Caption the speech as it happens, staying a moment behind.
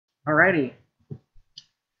Alrighty.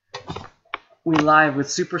 We live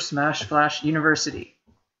with Super Smash Flash University.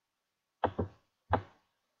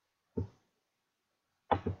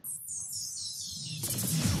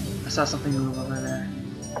 I saw something move over there.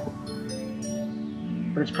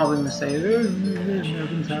 But it's probably going to say,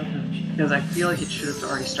 nothing's happening. Because I feel like it should have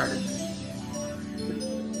already started.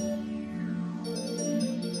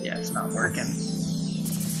 Yeah, it's not working.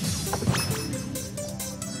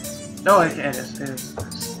 No, it is. It is.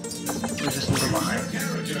 We're just a little behind.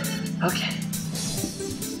 Okay.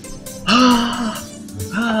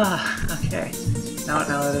 Okay. Now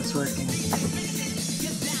that it's working.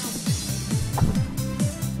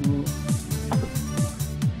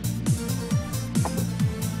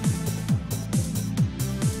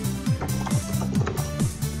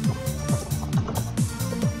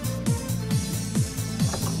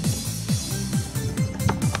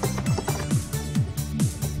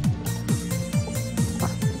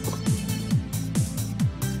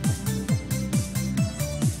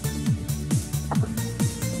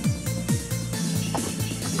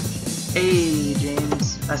 Hey,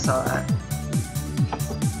 James. I saw that.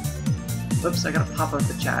 Whoops, I gotta pop out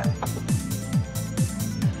the chat.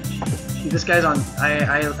 This guy's on...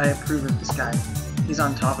 I approve of this guy. He's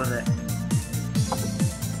on top of it.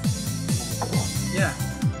 Yeah.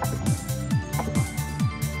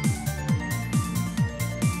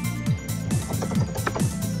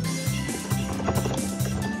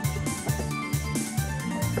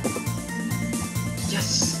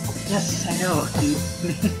 Yes! Yes, I know, dude.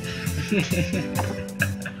 Get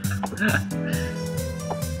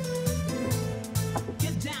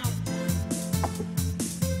down.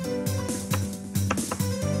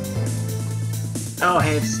 Oh,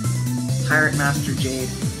 hey, it's Pirate Master Jade.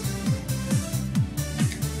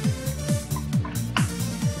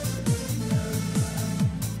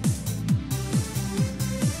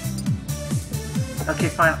 Okay,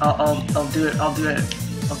 fine. I'll do it. I'll do it.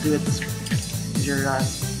 I'll do it. This you're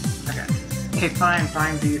okay. Okay,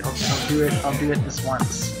 fine, dude. I'll do it. I'll do it this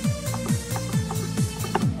once.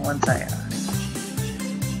 Once I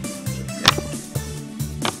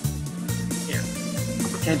yeah.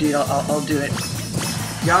 Okay, dude. I'll do it.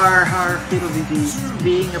 Yar har fiddle-dee-dee.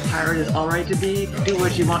 Being a pirate is alright to be. Do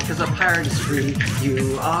what you want because a pirate is free.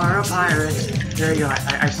 You are a pirate. There you go.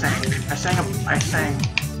 I sang. I sang.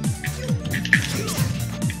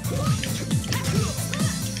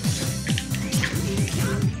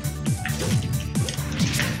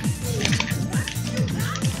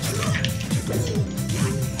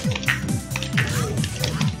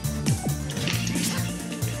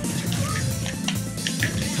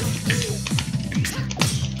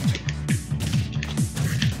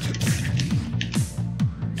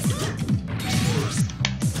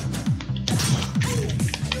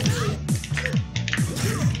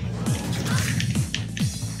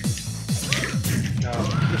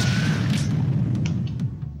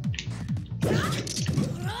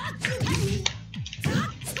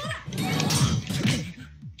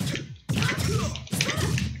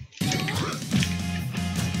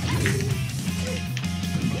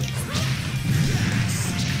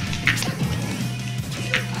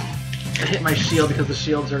 I hit my shield because the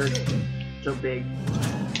shields are so big.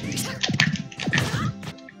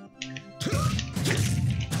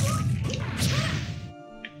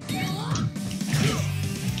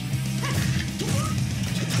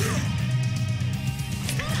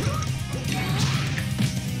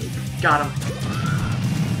 Got him.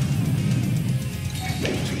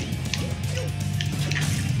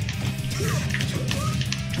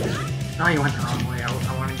 Oh, you went the wrong way. I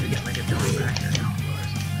wanted to get like a Billy back there.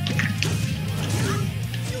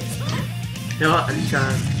 No, I just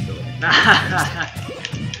got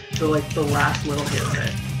so like the last little hit of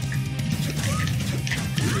it.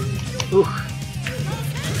 Ooh.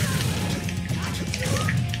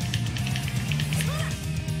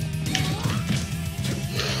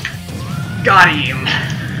 Got him!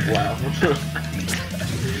 Wow.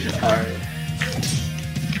 Alright.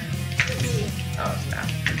 Oh, snap.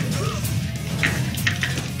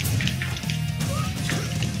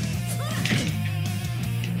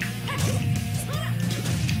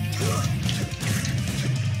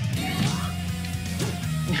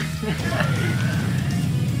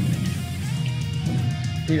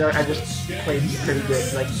 Dude, I just played pretty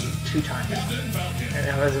good, like 2 times. And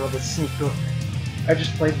I was able to sneak through. I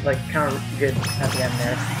just played like kind of good at the end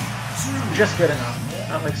there. Just good enough.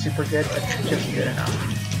 Not like super good, but just good enough.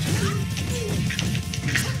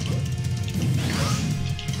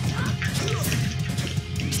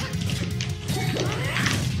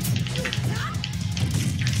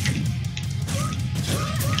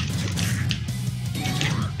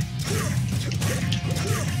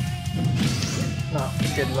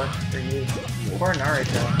 Good luck for you. Or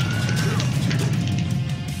Naruto.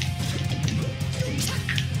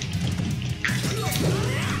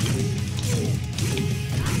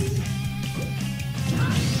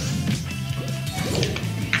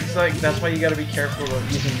 It's like, that's why you gotta be careful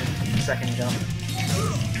of using your second jump.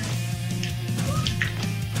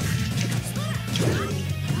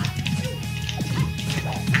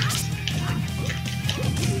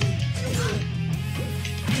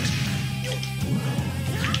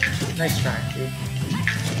 Nice try, dude.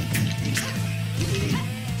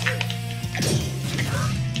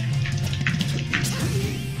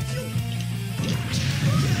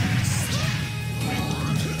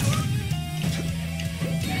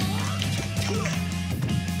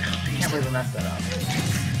 I can't believe I messed that up.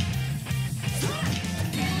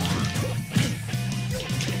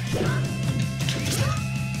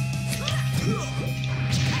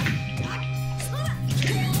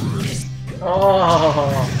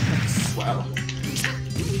 Oh! Wow.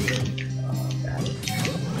 Oh, God.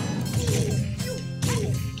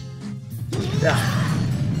 Yeah.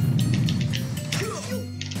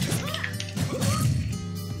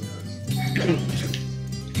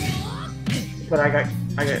 But I got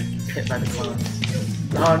hit by the clones.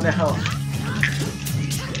 Oh no.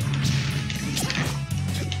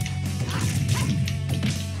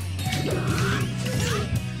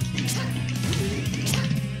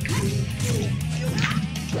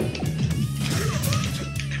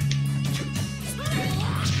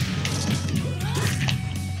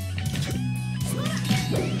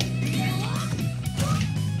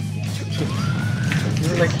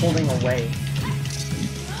 You're like holding away.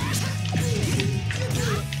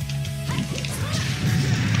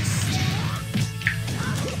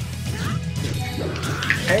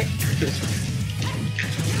 Okay.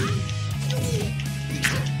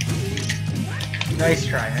 Nice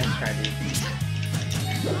try, dude.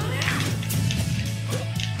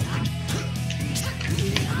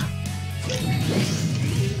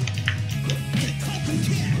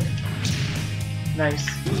 Nice.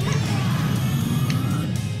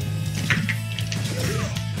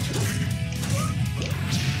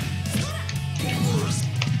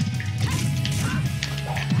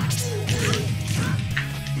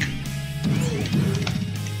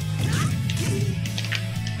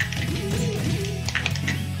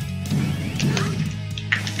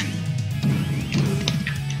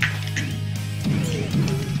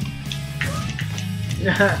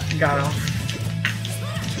 Got him.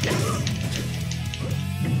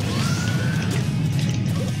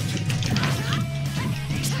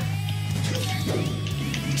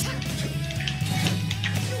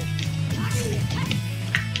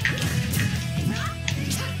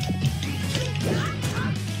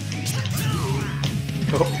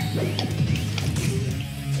 Oh.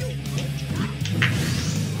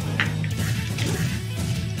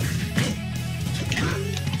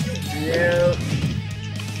 Yep.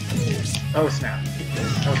 Oh snap.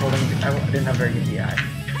 I was holding, I didn't have very good DI.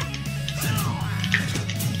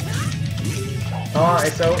 Oh,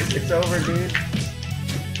 it's over, dude.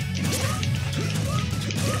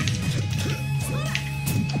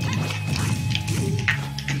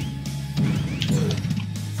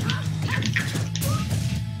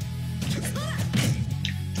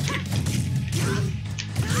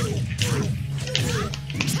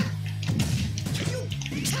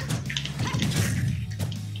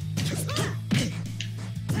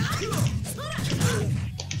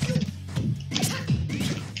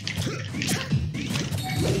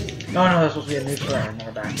 Oh no, that's supposed to be a neutral and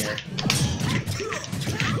more back air.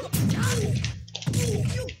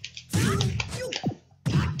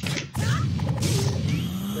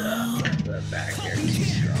 The back air is too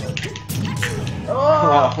strong. Oh!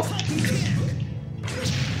 Wow.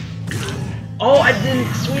 Oh, I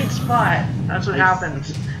didn't sweet spot! That's what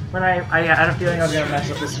happens. When I had a feeling I was gonna mess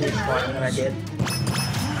up the sweet spot, and then I did.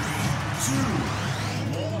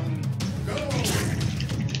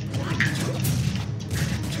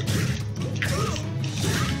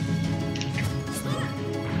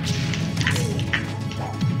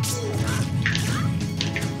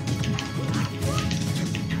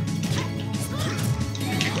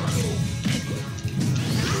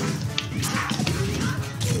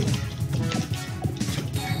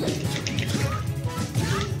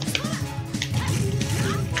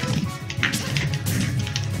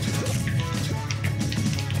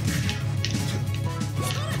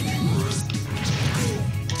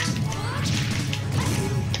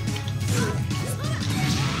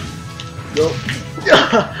 Nope.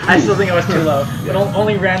 I still think I was too low. But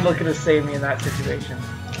only Randall could have saved me in that situation.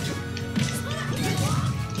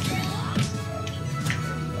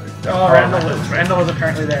 Oh, Randall was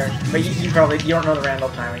apparently there, but you don't know the Randall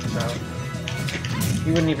timing, so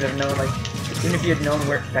you wouldn't even have known. Like, even if you had known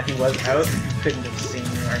that he was out, you couldn't have seen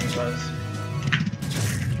where he was.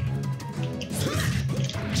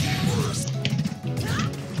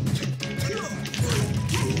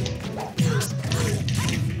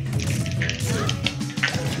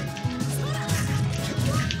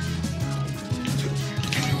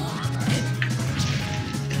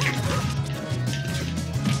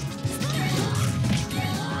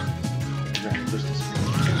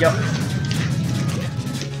 Yep.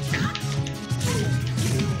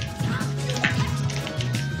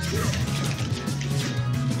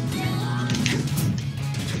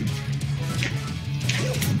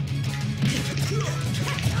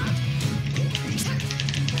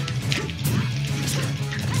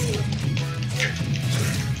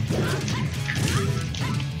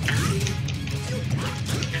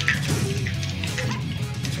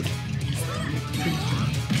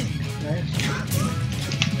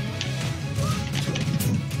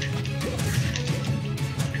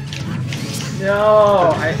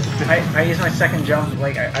 No, I used my second jump.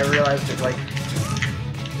 Like I realized it. Like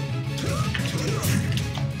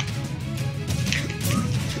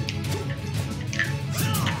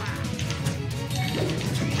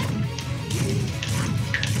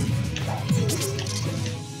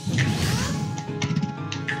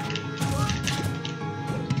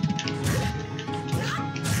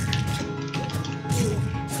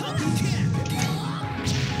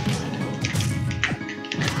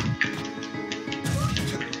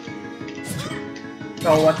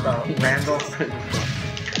oh, what the Randall?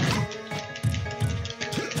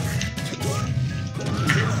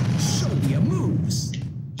 Show me your moves.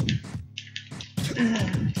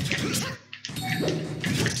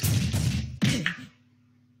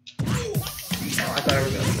 Oh, I thought I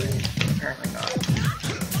was going to say. Apparently not.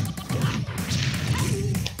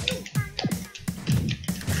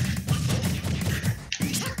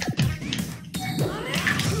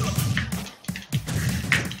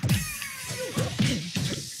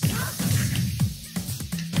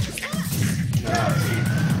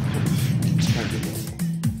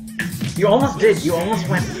 You almost did. You almost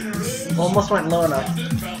went low enough.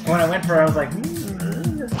 And when I went for it, I was like,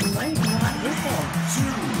 this might not hit him.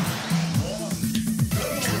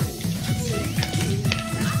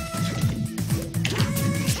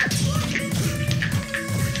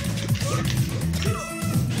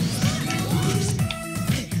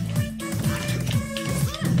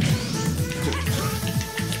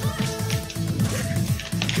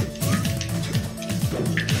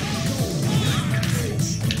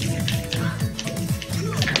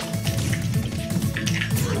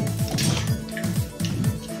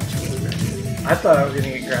 I thought I was gonna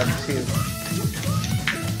get grabbed too.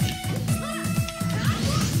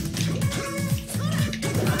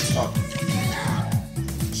 Oh.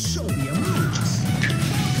 Show me your moves.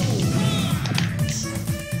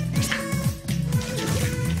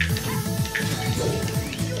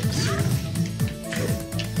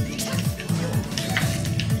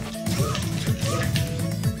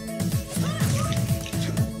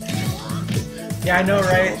 Yeah, I know,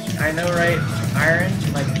 right? I know, right? Iron,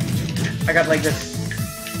 like. I got like this.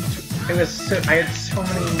 It was so. I had so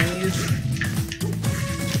many knees.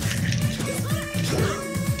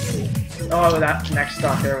 Oh, that next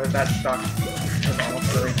stock there with that stock was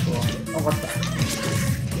almost really cool. Oh, what the?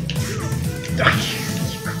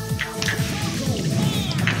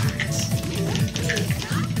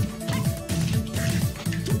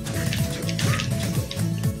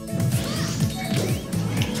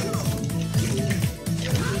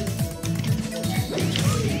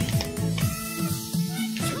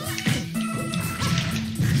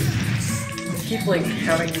 Keep like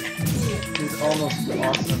having these almost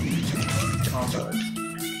awesome combos.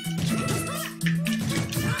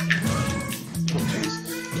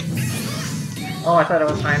 Oh, I thought I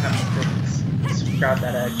was high enough to grab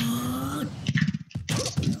that edge.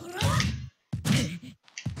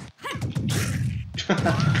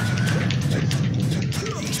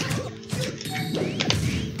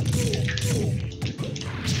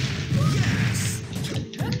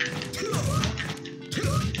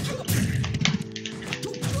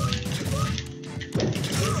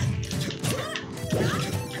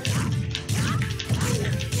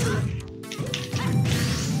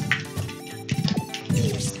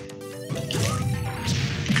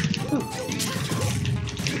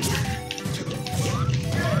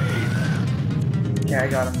 Yeah, I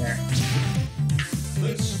got him there.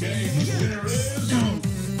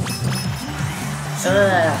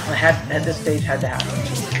 I had this stage had to happen.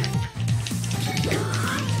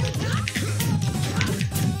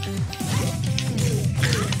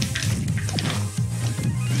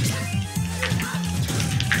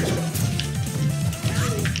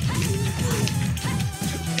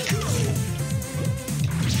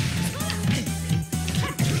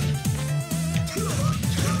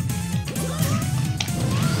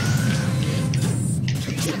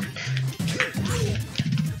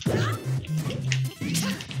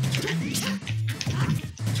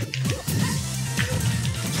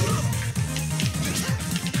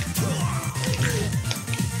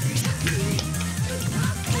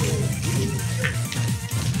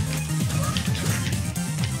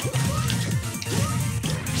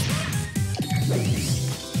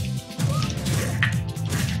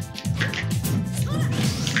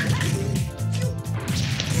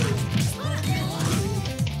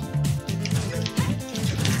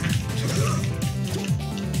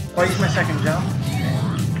 I use my second jump.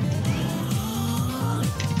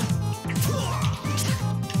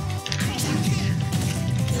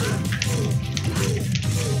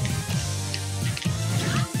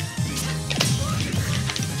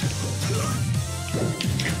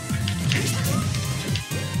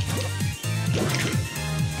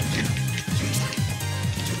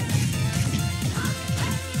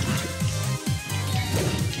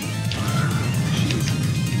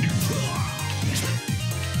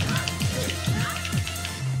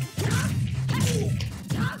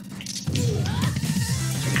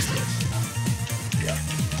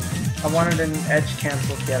 I wanted an edge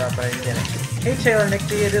cancel get up, but I didn't get it. Hey Taylor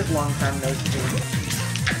Nickby, it is long time no see.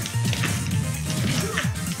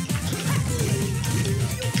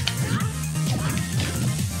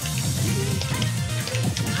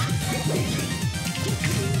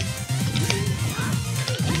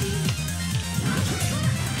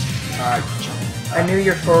 I knew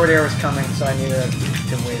your forward air was coming, so I knew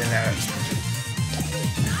to wait it out.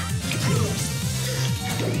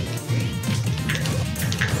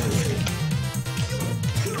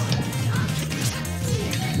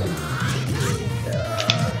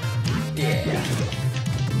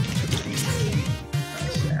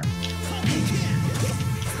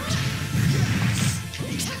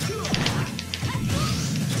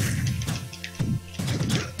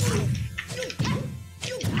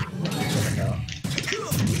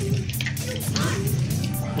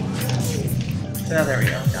 Oh, there we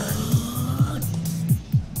go. Got it.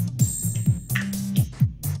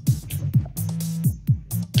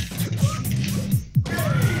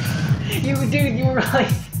 You were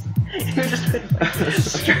like, you were just like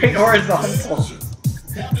straight horizontal.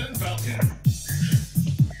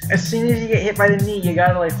 As soon as you get hit by the knee, you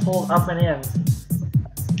gotta like hold up and in.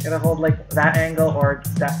 You gotta hold like that angle, or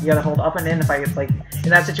that. You gotta hold up and in. If I get like in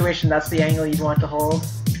that situation, that's the angle you'd want to hold.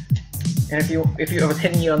 And if I was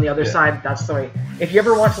hitting you on the other side, that's the way. If you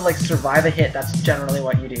ever want to like survive a hit, that's generally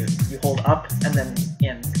what you do. You hold up and then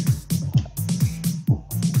in.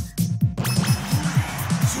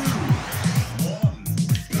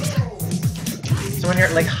 So when you're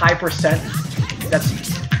at like high percent,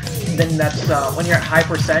 when you're at high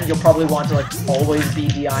percent, you'll probably want to like always be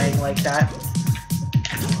DIing like that,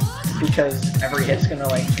 because every hit's gonna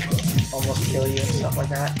like almost kill you and stuff like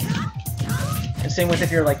that. And same with if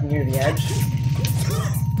you're like near the edge.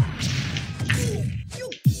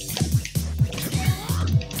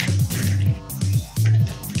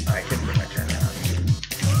 I couldn't get my turn around.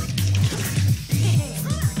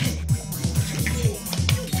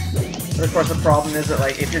 But of course the problem is that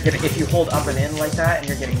like if you hold up and in like that and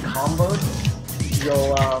you're getting comboed,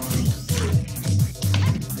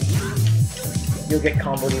 you'll get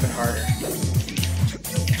comboed even harder.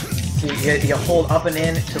 So you hold up and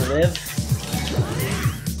in to live.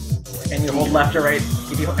 And you hold left or right.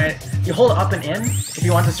 If you hold up and in if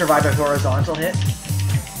you want to survive a horizontal hit.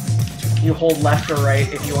 You hold left or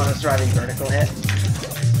right if you want to survive a vertical hit.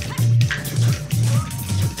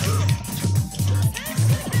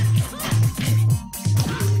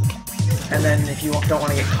 And then if you don't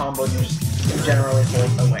want to get comboed, you generally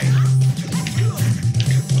hold away.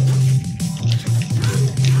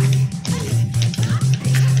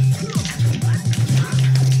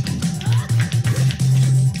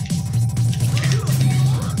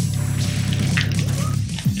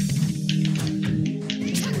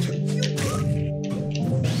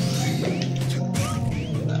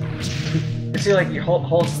 See, like, you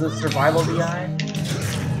holds the survival DI.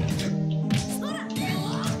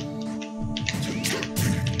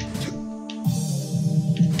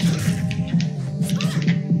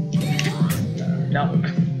 No.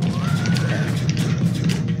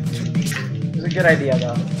 It's a good idea,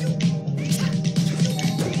 though.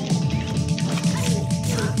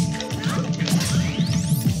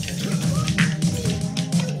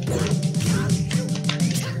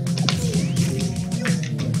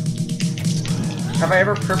 Have I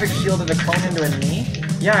ever perfect shielded a clone into a knee?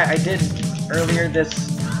 Yeah, I did earlier this...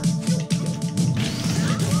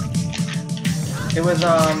 It was,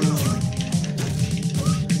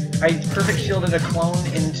 I perfect shielded a clone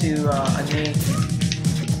into a knee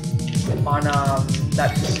on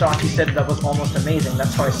that stock you said that was almost amazing.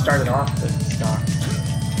 That's how I started off the stock.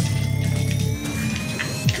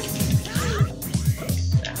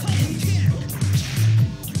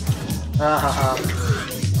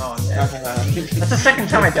 Oh, that's the second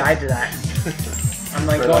time I died to that. I'm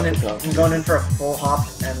like going in for a full hop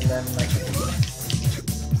and then like.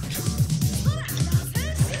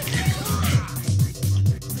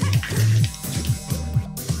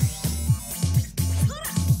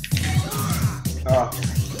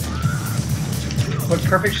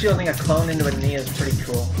 perfect shielding a clone into a knee is pretty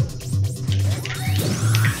cool.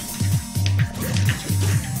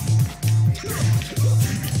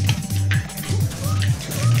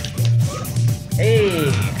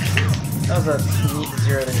 Hey! That was a neat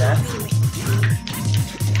 0 to death.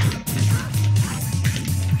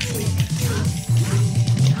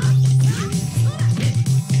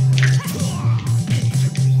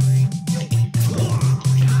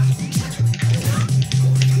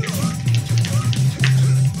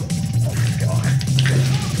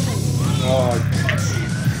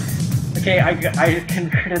 Okay, I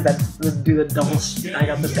converted that to do the double. I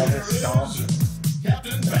got the double stomp.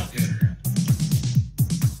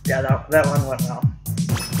 Yeah, that one went well.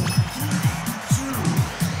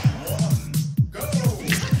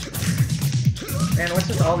 Man, what's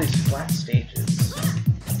with all these flat stages?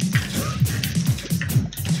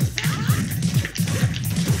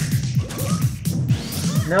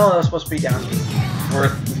 No, that was supposed to be down.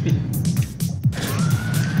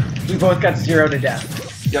 We both got 0 to death.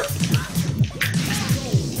 Yep.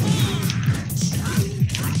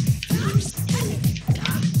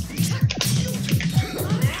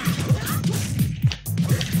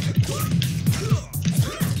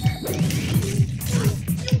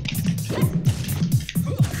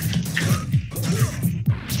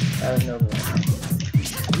 That was no good.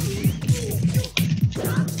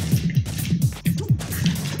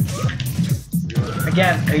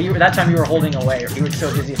 Again, that time you were holding away, or you were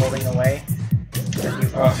so busy holding away that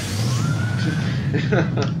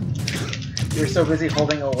you, you were so busy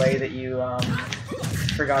holding away that you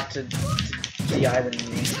forgot to DI the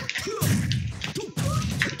knee.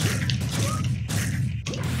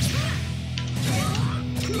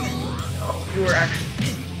 Oh,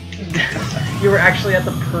 you were actually at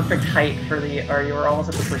the perfect height for the, or you were almost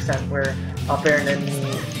at the percent where up air and then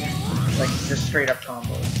knee, like just straight up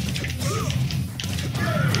combos.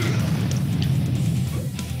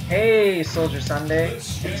 Hey, Soldier Sunday,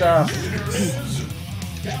 what's up?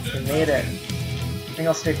 We made it. I think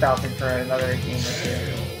I'll stay Falcon for another game or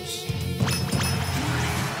two.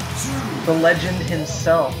 The legend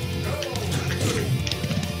himself.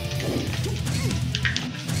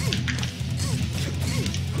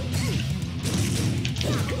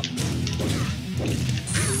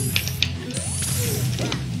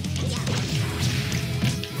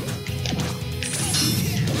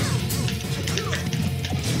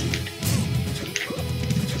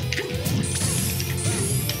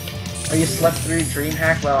 Oh, you slept through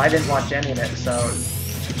DreamHack? Well, I didn't watch any of it, so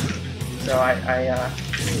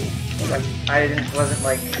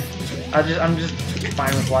I'm just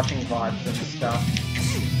fine with watching VODs and stuff.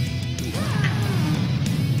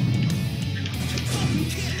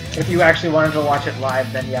 If you actually wanted to watch it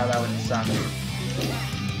live, then yeah, that would suck.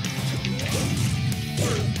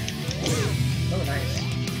 Oh, nice.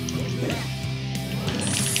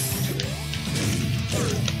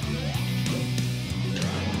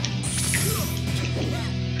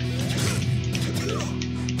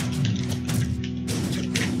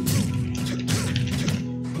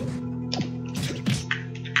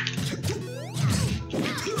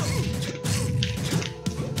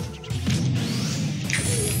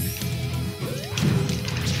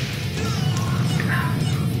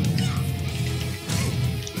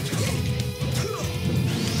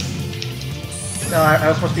 No, I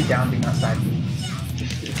was supposed to be down being outside.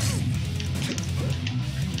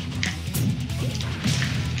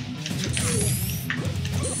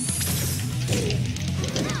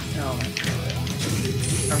 Oh my god.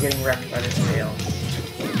 I'm getting wrecked by this tail.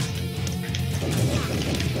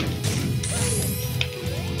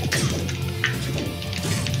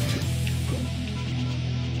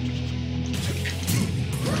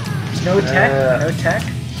 No tech? No tech?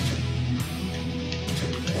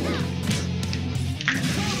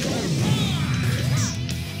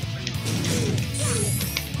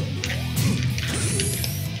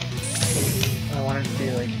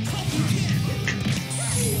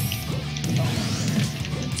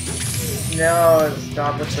 No,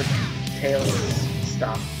 stop with the tails.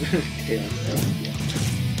 Stop. Tails.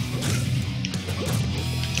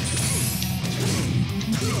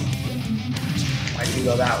 Why'd you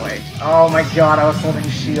go that way? Oh my god, I was holding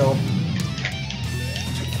shield.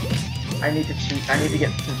 I need to cheat. I need to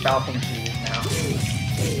get some Falcon cheese now.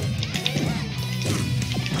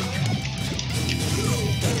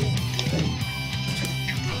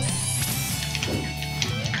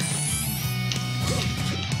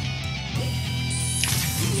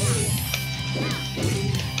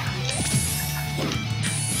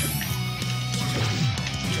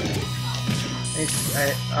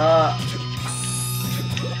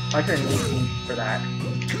 I couldn't need for that.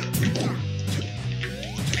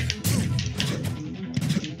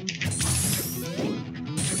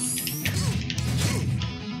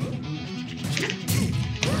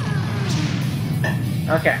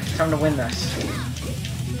 Okay, time to win this.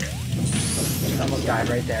 Almost died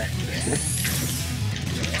right there.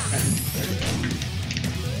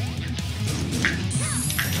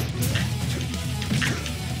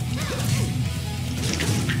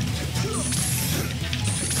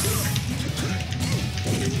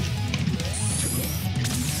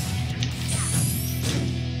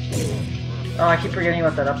 Oh, I keep forgetting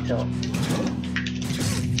about that up tilt.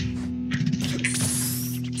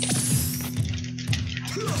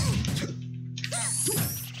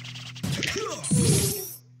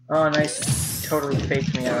 Oh, nice. Totally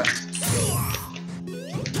faked me out.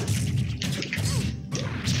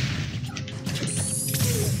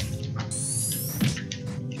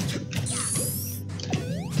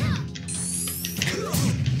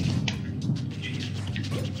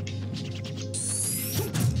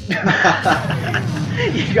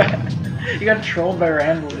 you got trolled by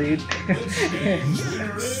Randall, dude.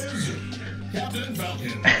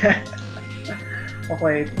 I'll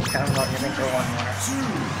play kind of not giving for one more.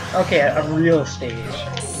 Okay, a real stage.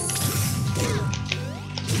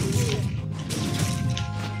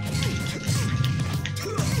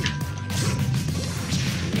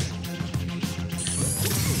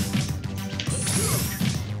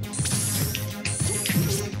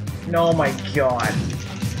 Oh my god.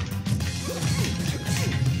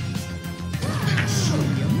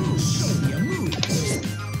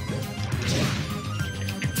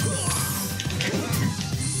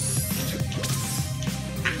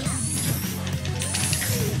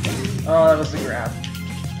 Oh, that was the grab.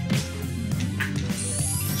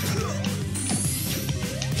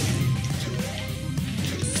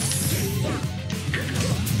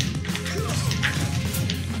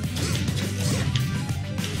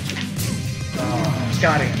 Oh,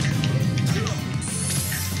 got it.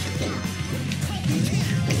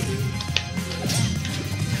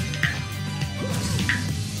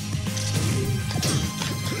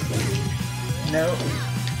 No.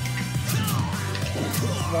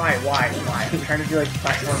 Why? I'm trying to do like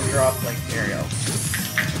platform drop like Mario.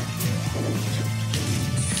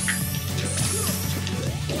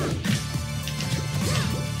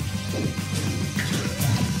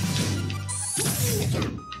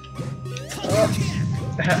 Oh.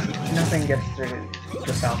 Nothing gets through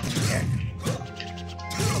the Falcon kick.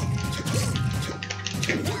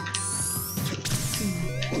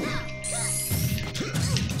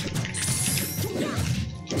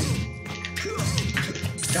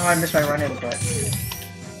 Oh, I missed my run input.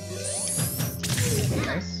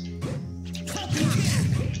 Nice.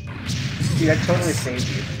 Dude, I totally saved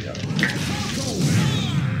you.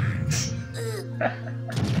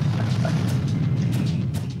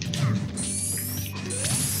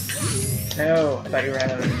 No, I thought you ran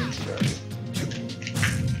out of means to it.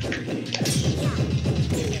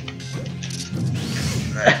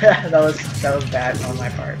 that was bad on my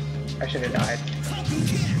part. I should have died.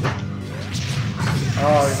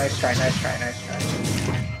 Oh, nice try.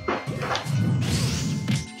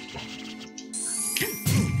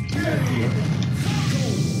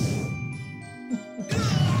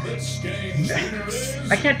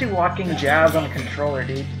 I can't do walking jabs on a controller,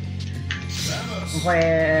 dude. I'm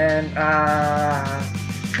playing,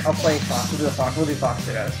 I'll play Fox. We'll do a Fox. We'll do Fox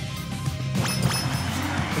Videos.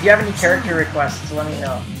 If you have any character requests, let me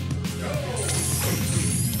know.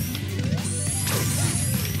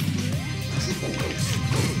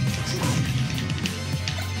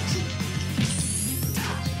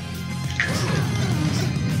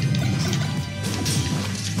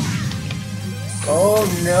 Oh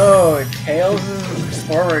no, Tails'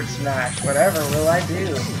 forward smash. Whatever will I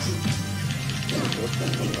do?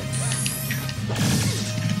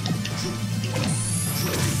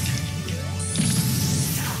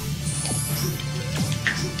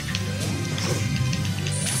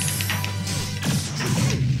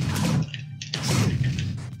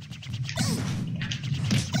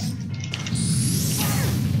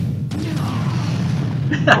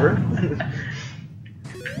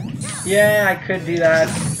 Yeah, I could do that,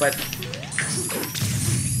 but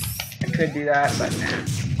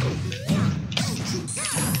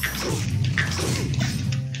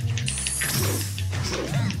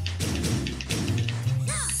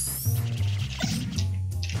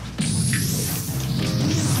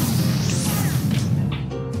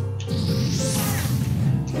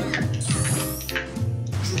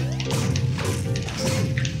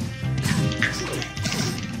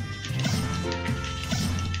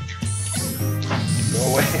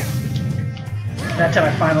that time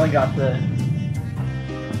I finally got the...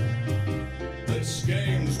 This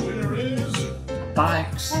game's winner is... Bye.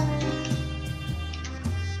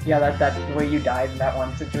 Yeah, that the way you died in that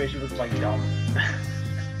one situation was like dumb.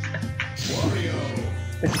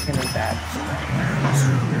 This is gonna be bad.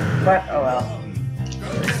 But, oh well.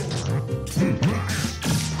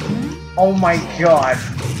 Oh my god!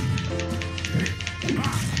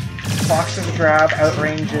 Fox's grab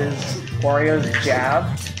outranges Wario's jab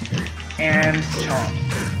and chomp.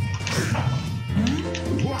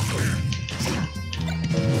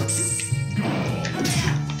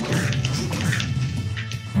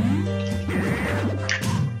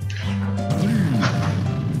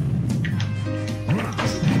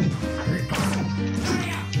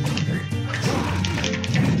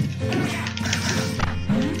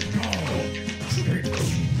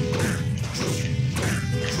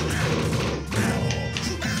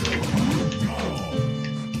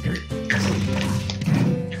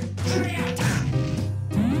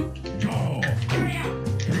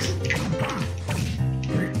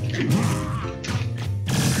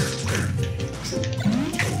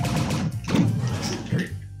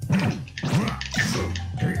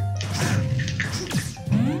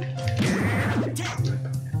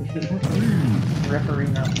 Referee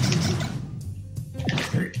now.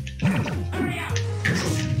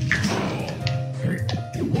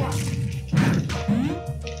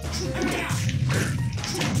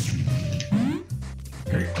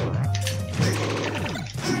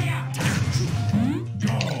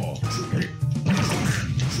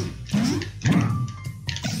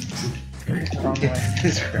 Wrong way.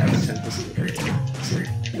 His grab is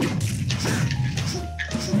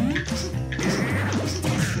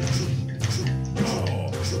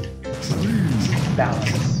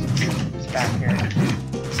Balance. It's back here.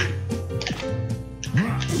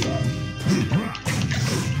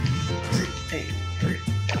 Hey.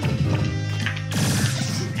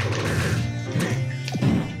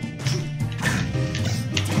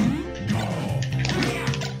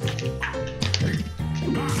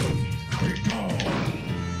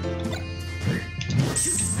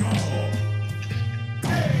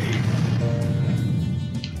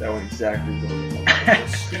 That went exactly the way.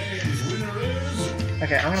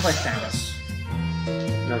 Okay, I'm gonna play Samus.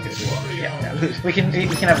 Okay. Yeah. We can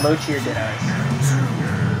have low tier Dittos.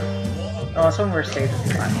 Oh, that's when we're saved with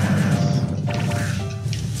the last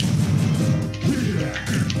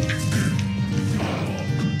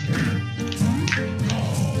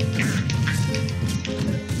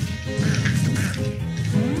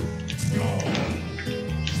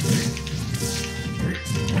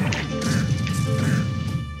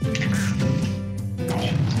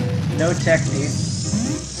No tech, dude.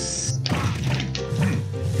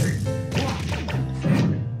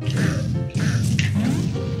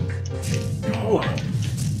 Ooh.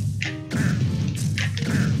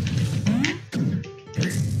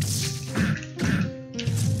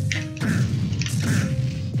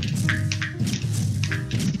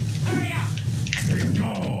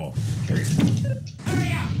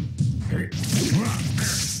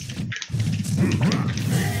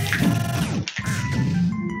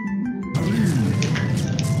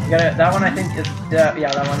 That one I think is,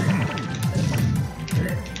 yeah, that one.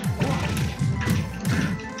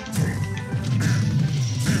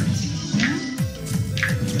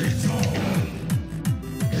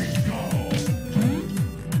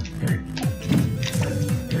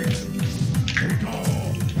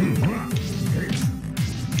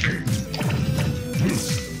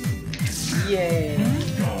 Yay!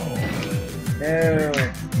 No.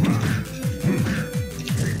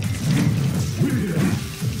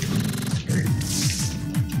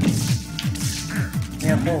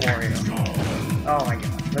 Yeah, poor Wario. Oh my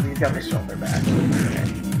god, but he's got my shoulder back. Okay.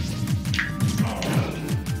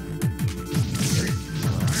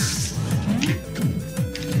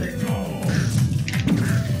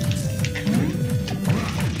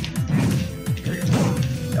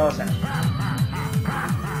 Oh, Sam.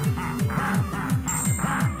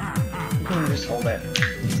 You can just hold it.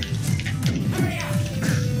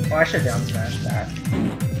 Oh, I should down smash that.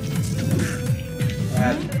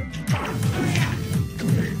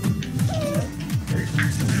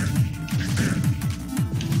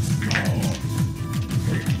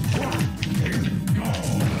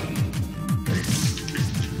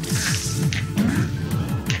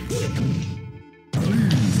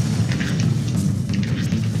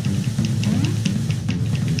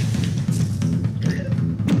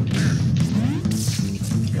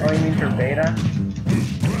 Oh, you mean for beta?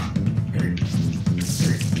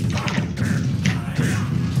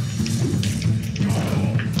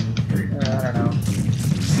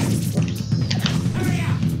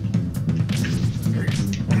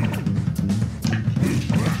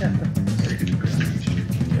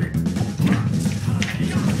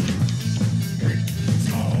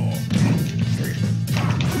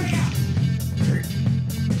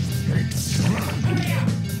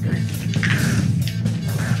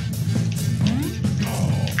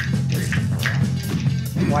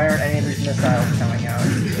 Why aren't any of these missiles coming out?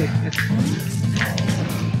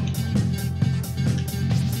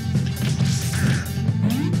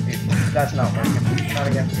 That's not working. Not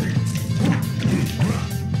again.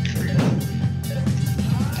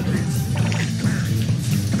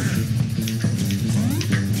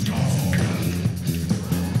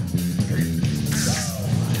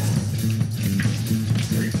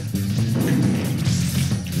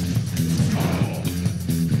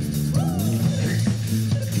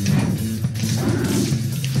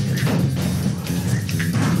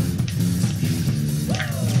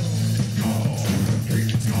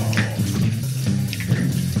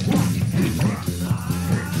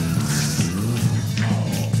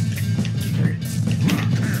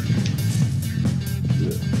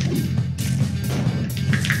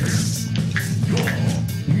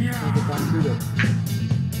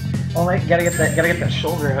 Oh, like, gotta get that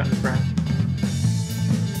shoulder out in front.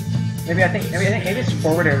 Maybe it's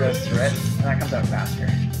forward air goes through it, and that comes out faster.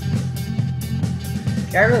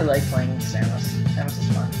 Yeah, I really like playing Samus. Samus is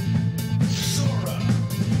fun.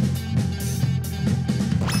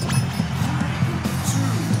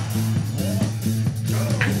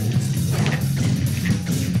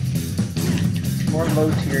 More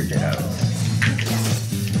low-tier dittos.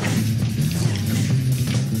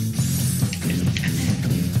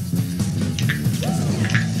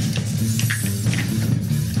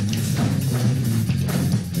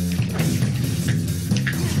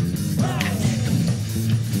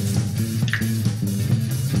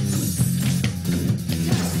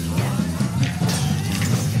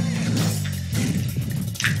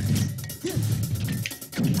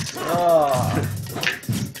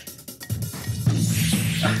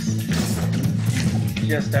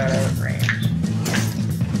 Just out of range.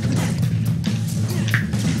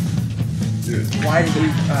 Dude. Why did he?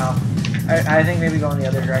 I think maybe going the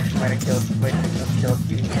other direction might have killed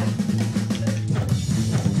you.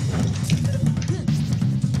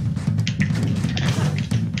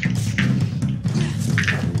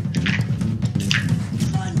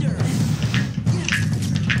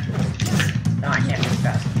 No, I can't move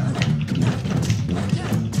fast enough.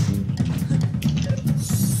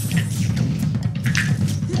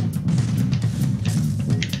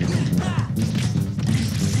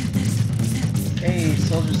 Hey,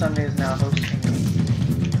 Soldier Sunday is now hosting me.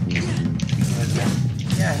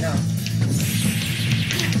 Yeah, I know.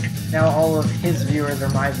 Now all of his viewers are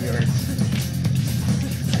my viewers.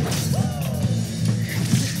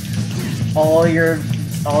 All your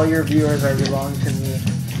viewers are belong to me.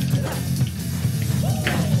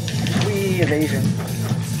 Whee, evasion.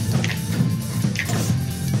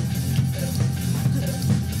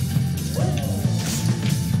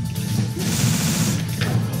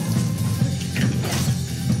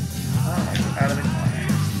 Out of the corner.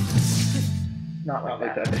 Not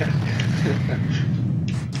like that.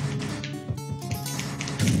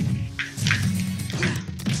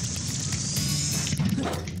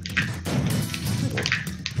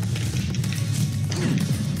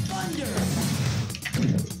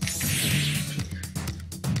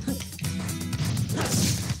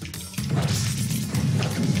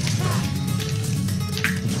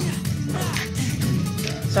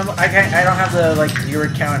 I don't have the viewer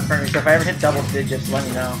count in front of me, so if I ever hit double digits, let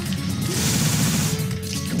me know.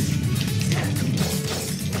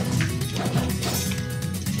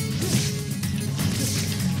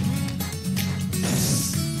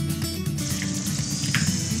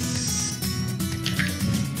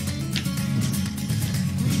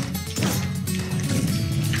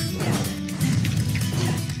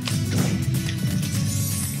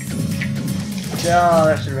 Oh,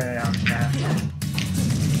 that should have been an ounce now.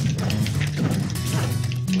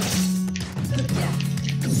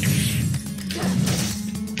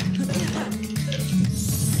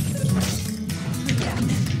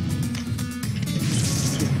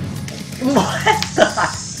 What the?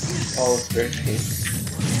 Oh, it's very painful.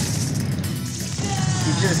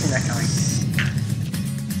 You should have seen that coming.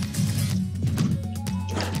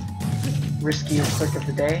 Riskiest click of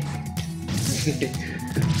the day.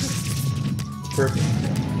 Perfect.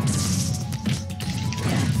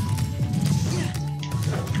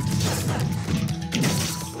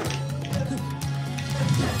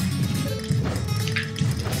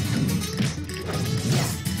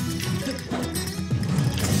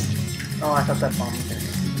 Oh, I thought that bomb was there.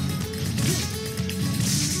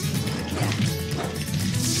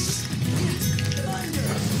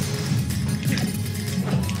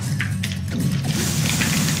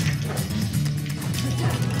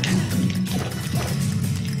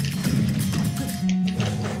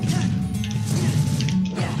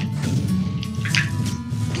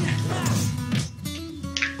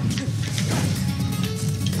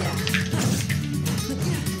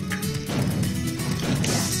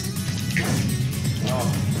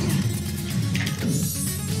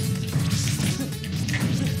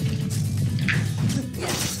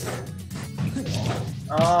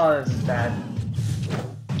 Oh, this is bad.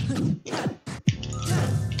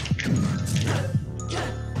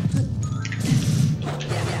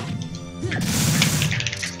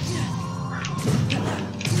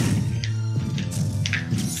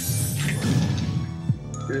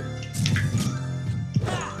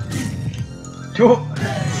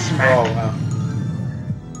 Smack. Oh wow.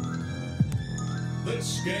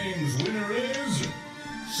 This game's winner is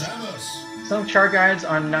Samus. Some chart guides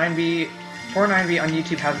on 9B or 9B on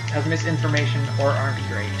YouTube have misinformation or aren't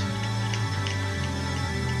great.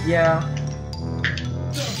 Yeah.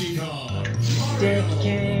 Donkey Kong.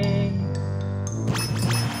 Dicking.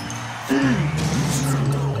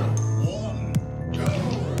 One, go.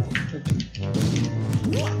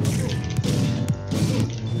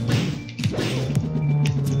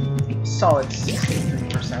 Solid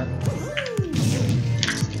 63%.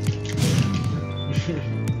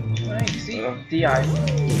 Nice, see? DI.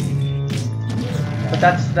 But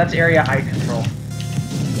that's area I control.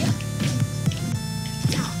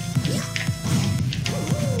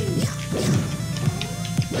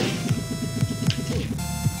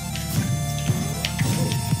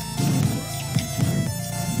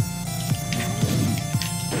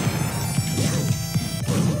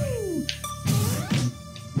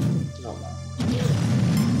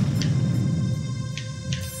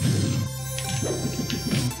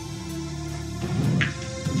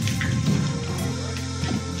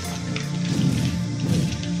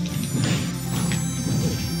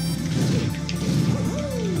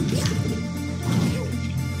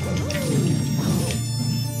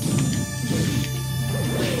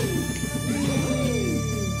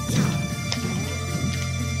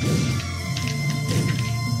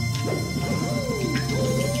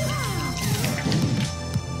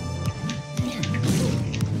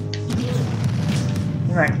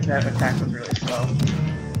 That attack was really slow.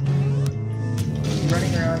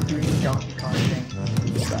 Running around doing the Donkey Kong thing.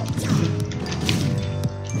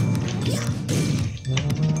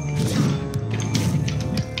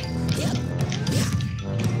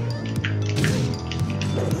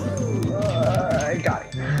 I got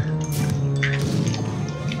it.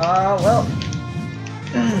 Well.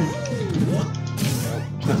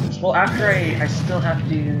 Well, after I still have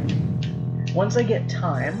to. Once I get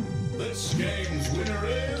time. This game's winner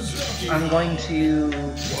is Donkey I'm going Kong. to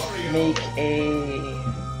make a...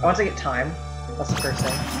 Once I get time, that's the first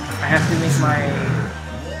thing, I have to make my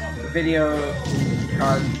video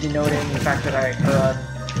denoting the fact that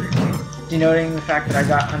I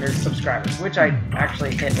got 100 subscribers, which I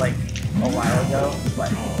actually hit like a while ago,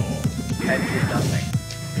 but I did nothing.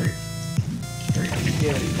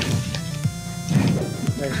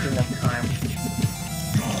 There's enough time.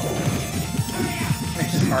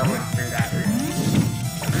 It's just hard work through that.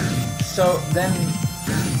 So then,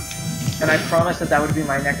 and I promised that would be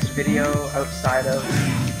my next video outside of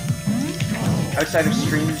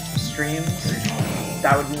streams.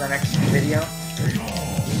 That would be my next video.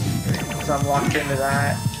 So I'm locked into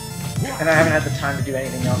that, and I haven't had the time to do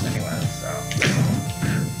anything else anyway. So,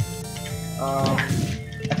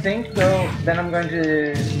 I think though, then I'm going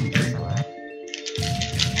to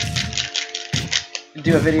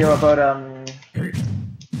do a video about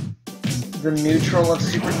the neutral of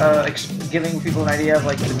Super, giving people an idea of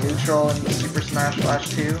like the neutral in Super Smash Bros.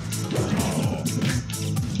 2.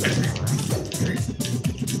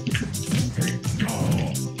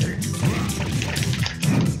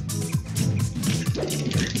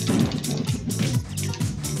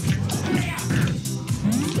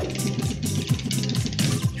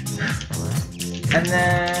 And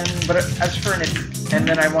then, but as for and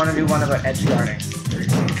then I want to do one about edge guarding.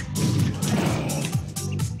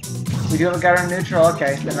 We do have a guide on neutral,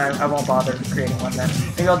 okay, then I won't bother creating one then.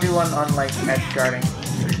 Maybe I'll do one on, like, edge guarding.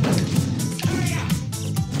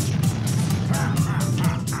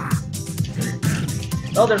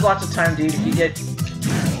 Oh, there's lots of time, dude.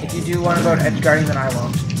 If you do one about edge guarding, then I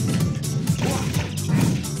won't.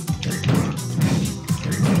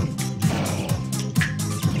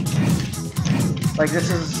 Like, this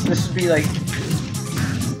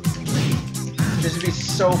would be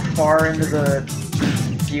so far into the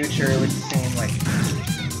future, it would seem like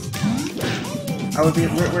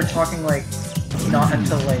we're talking like not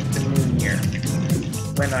until like the new year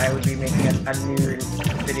when I would be making a new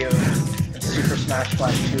video Super Smash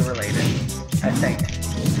Bros. 2 related, I think.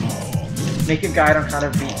 Make a guide on how to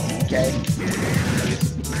beat DK.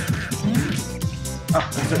 Oh,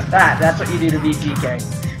 that's what you do to beat DK.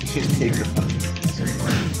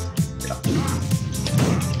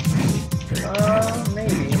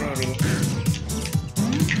 Maybe.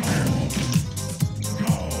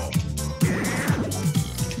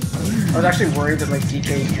 I was actually worried that like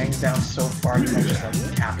DK hangs down so far you might just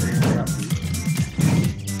like tap it and up.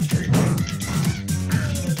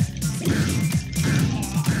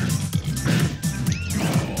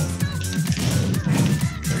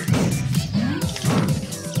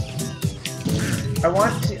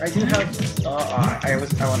 I do have, I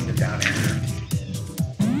wanted to down air.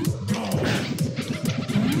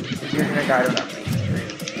 You're gonna die without me.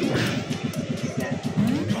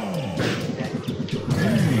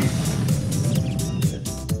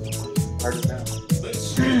 Hard as down.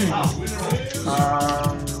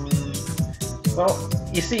 Well,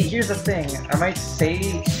 you see, here's the thing. I might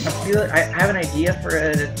say, I have an idea for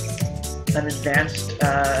an advanced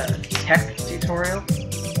tech tutorial.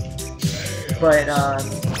 But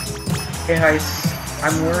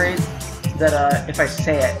I'm worried that if I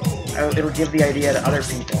say it, it'll give the idea to other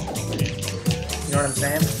people. You know what I'm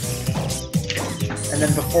saying? And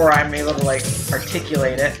then before I'm able to like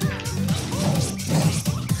articulate it,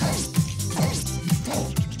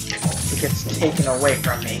 it gets taken away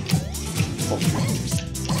from me.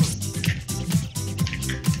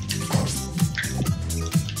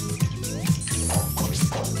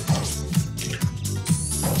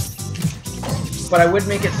 But I would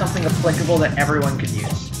make it something applicable that everyone could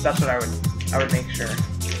use. That's what I would make sure.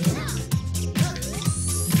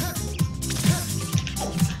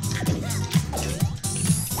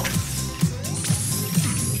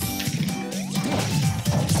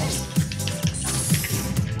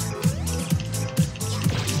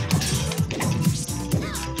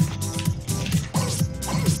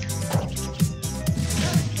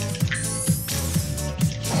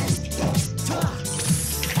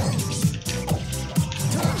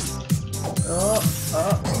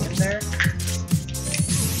 In there.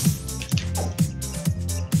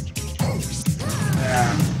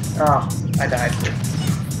 Yeah. Oh, I died.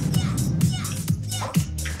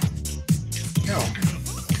 No.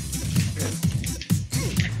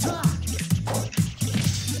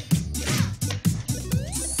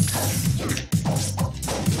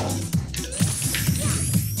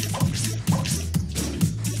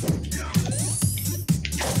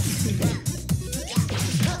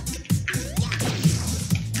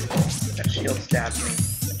 Shield stabs me.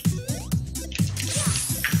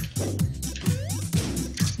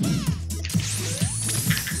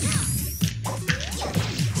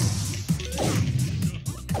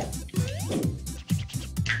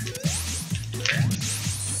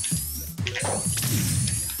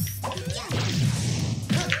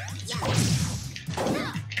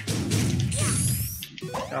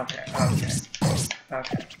 Okay.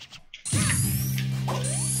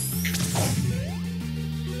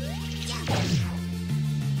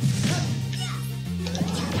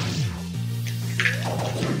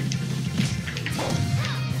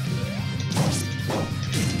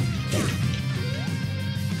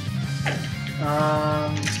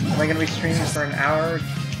 Am I gonna be streaming for an hour?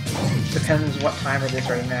 Depends what time it is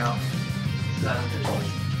right now.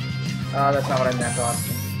 That's not what I meant,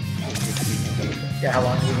 Austin. Yeah, how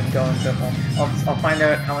long have you been going so far? I'll find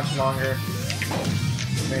out how much longer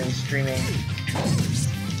I'm gonna be streaming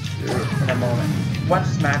in a moment. Once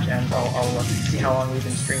this match ends, I'll look to see how long we've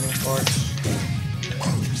been streaming for.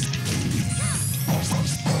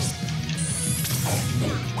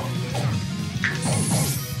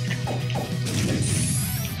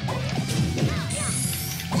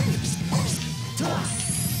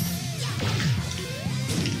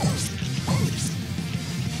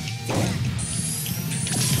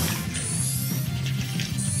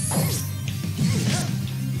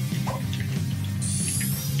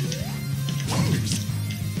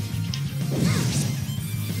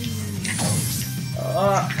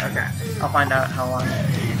 Okay. I'll find out how long.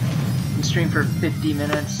 We stream for 50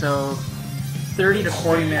 minutes, so 30 to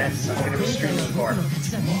 40 minutes I'm going to be streaming for.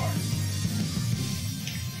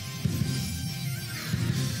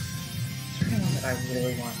 That I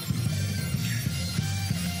really want to play.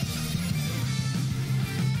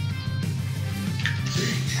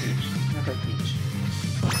 Peach. I'll play Peach.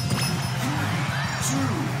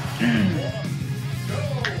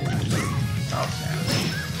 Oh, snap.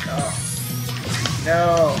 Oh.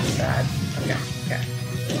 No, bad. Okay.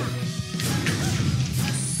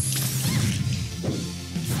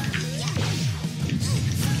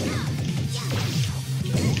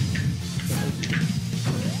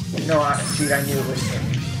 No, dude, I knew it was him.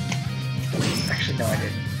 Actually, no, I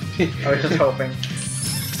didn't. I was just hoping.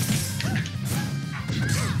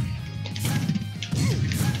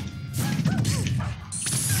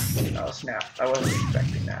 Oh, snap. I wasn't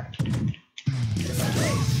expecting that.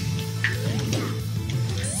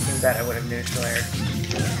 That I would have neutralized.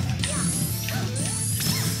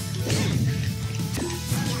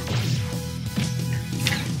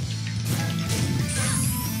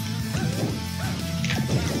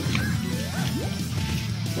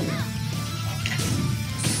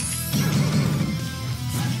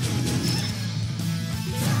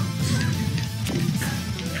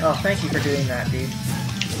 Oh, thank you for doing that, dude.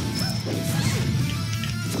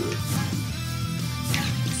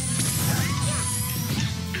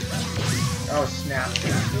 Oh, snap.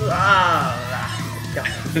 Ah!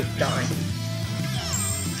 Dying.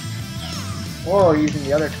 Whoa, using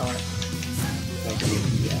the other taunt.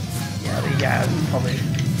 Yeah, probably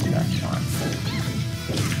that taunt.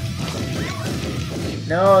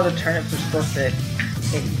 No, the turnips are supposed to hit.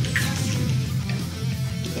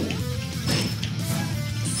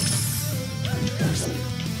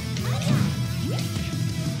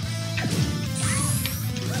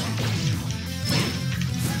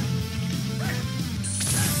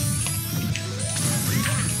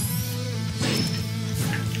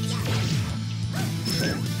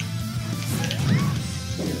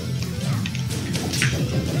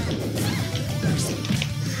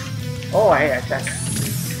 Oh, I hate that.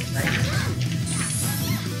 Nice.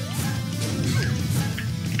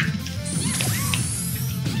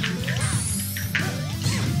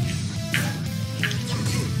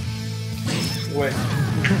 Wait.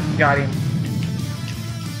 Got him.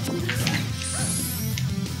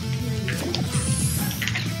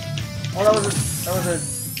 Oh, that was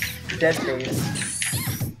a dead phase.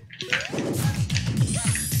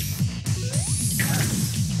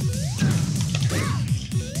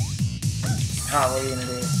 Oh, what are you gonna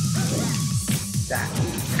do? That.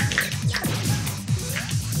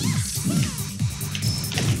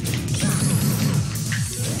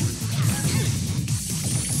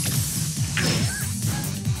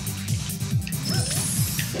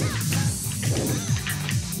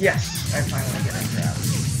 Yes, I finally get it grabbed.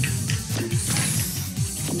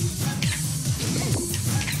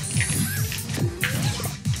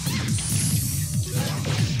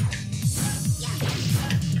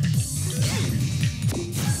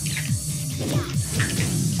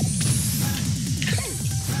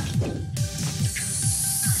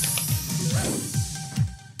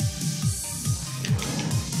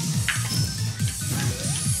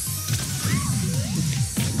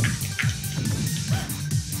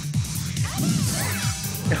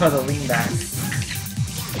 Oh, the lean back.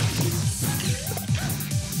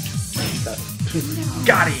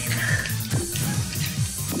 Got him!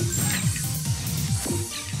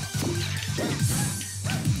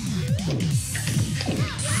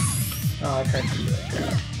 Oh, I tried to do it.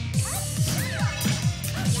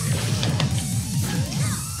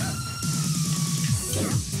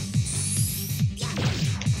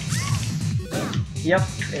 Yep,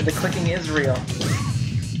 the clicking is real.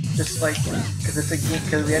 Just like, because it's a game,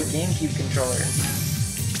 because we have GameCube controllers.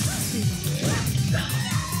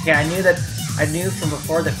 Yeah, I knew from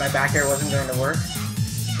before that my back air wasn't going to work.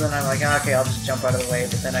 So then I'm like, oh, okay, I'll just jump out of the way,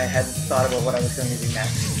 but then I hadn't thought about what I was going to do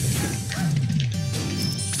next.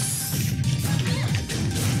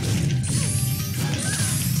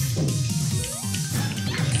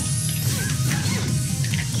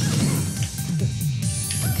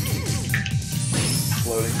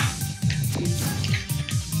 Floating.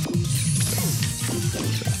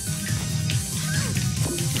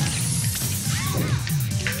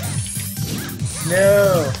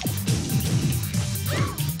 No! You're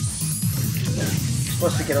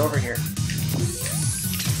supposed to get over here.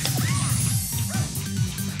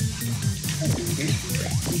 Dude,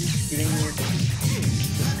 giving me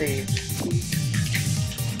the stage.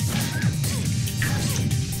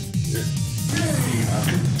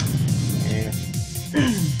 Yeah.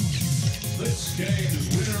 This game's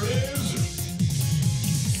winner is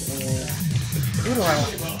Who do I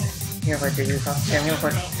want? Here, if I do this, okay, I'm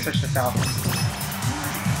gonna switch to Falcon.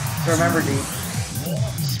 So remember, dude,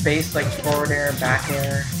 space like forward air, back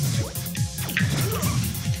air,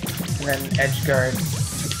 and then edge guard.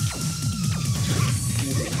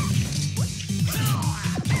 Easy.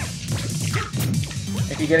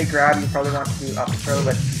 If you get a grab, you probably want to do up throw,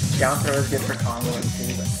 but down throw is good for comboing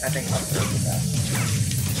too, but I think up throw is the best.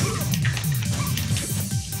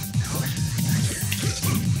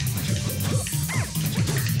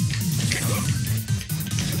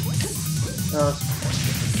 So let's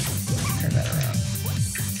turn that around.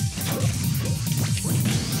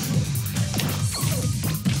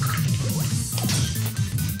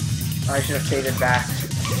 I should have faded back.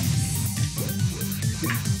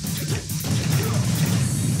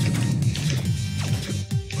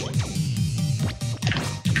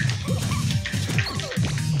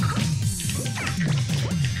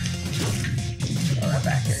 Oh, that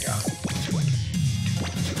back here, go.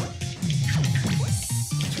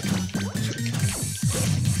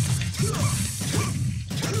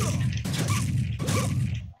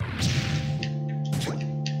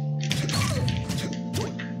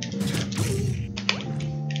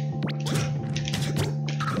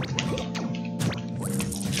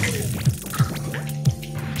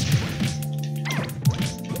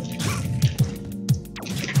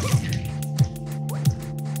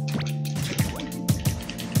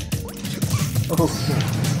 Oh, oh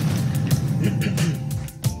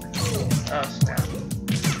snap.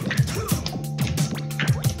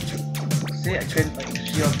 See, I couldn't like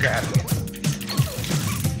shield grab you.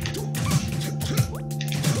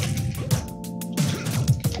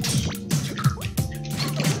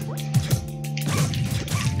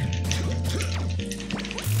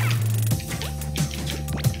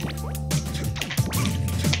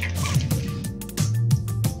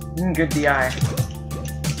 Good DI.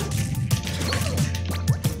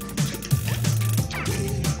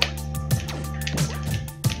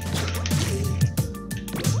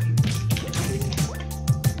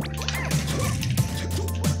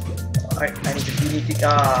 I need to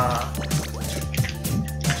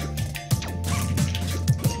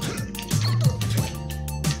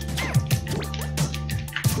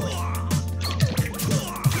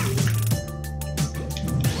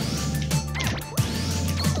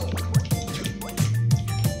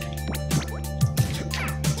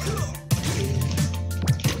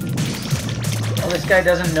Well, this guy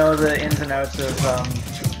doesn't know the ins and outs of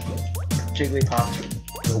Jigglypuff.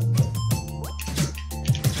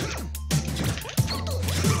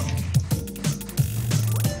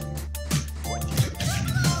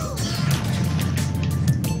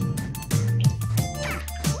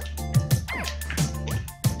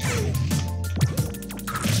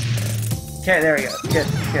 Okay, there we go. Good,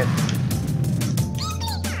 good.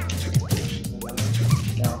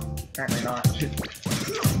 No, apparently not.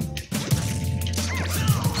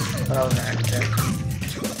 But that was an accident.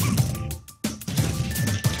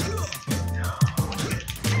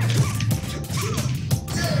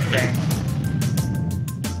 Okay.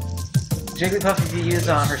 Jigglypuff, if you use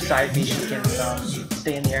her side B, she can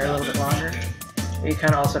stay in the air a little bit longer. But you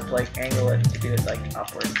kind of also have to like angle it to do it like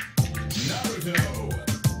upward.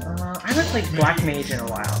 I haven't played Black Mage in a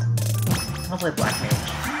while. I'll play Black Mage.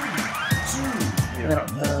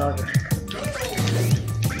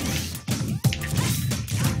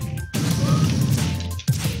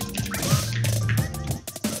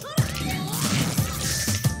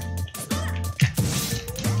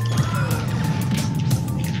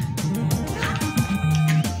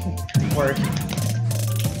 Word.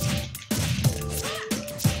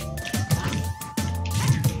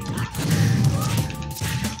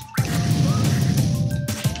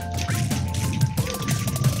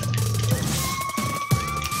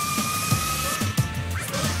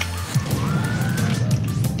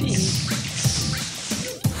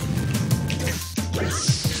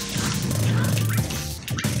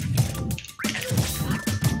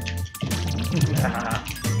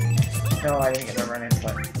 No, I didn't get to run in,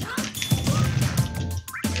 but...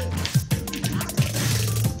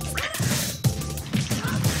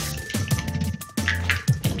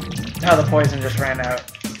 Now the poison just ran out.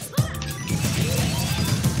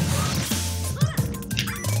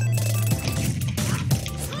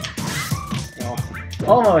 Oh.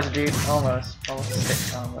 Almost, dude. Almost. Almost a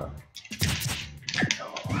sick combo.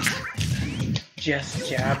 Just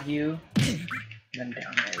jab you, and then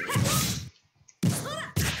down there you go.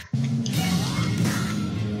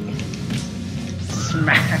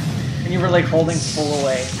 Smack! And you were like holding full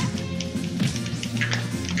away.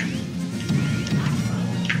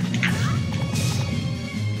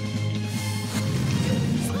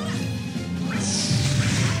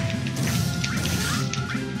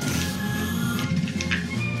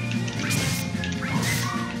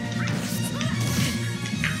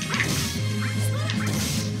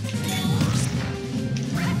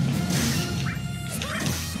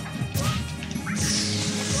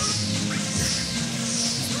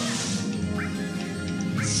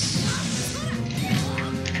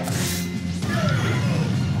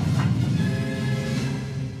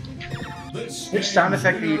 Which sound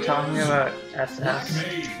effect are you talking about, SS?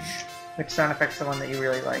 Which sound effect's the one that you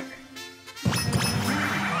really like?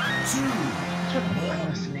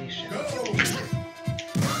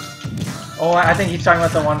 Oh, I think he's talking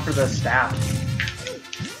about the one for the staff.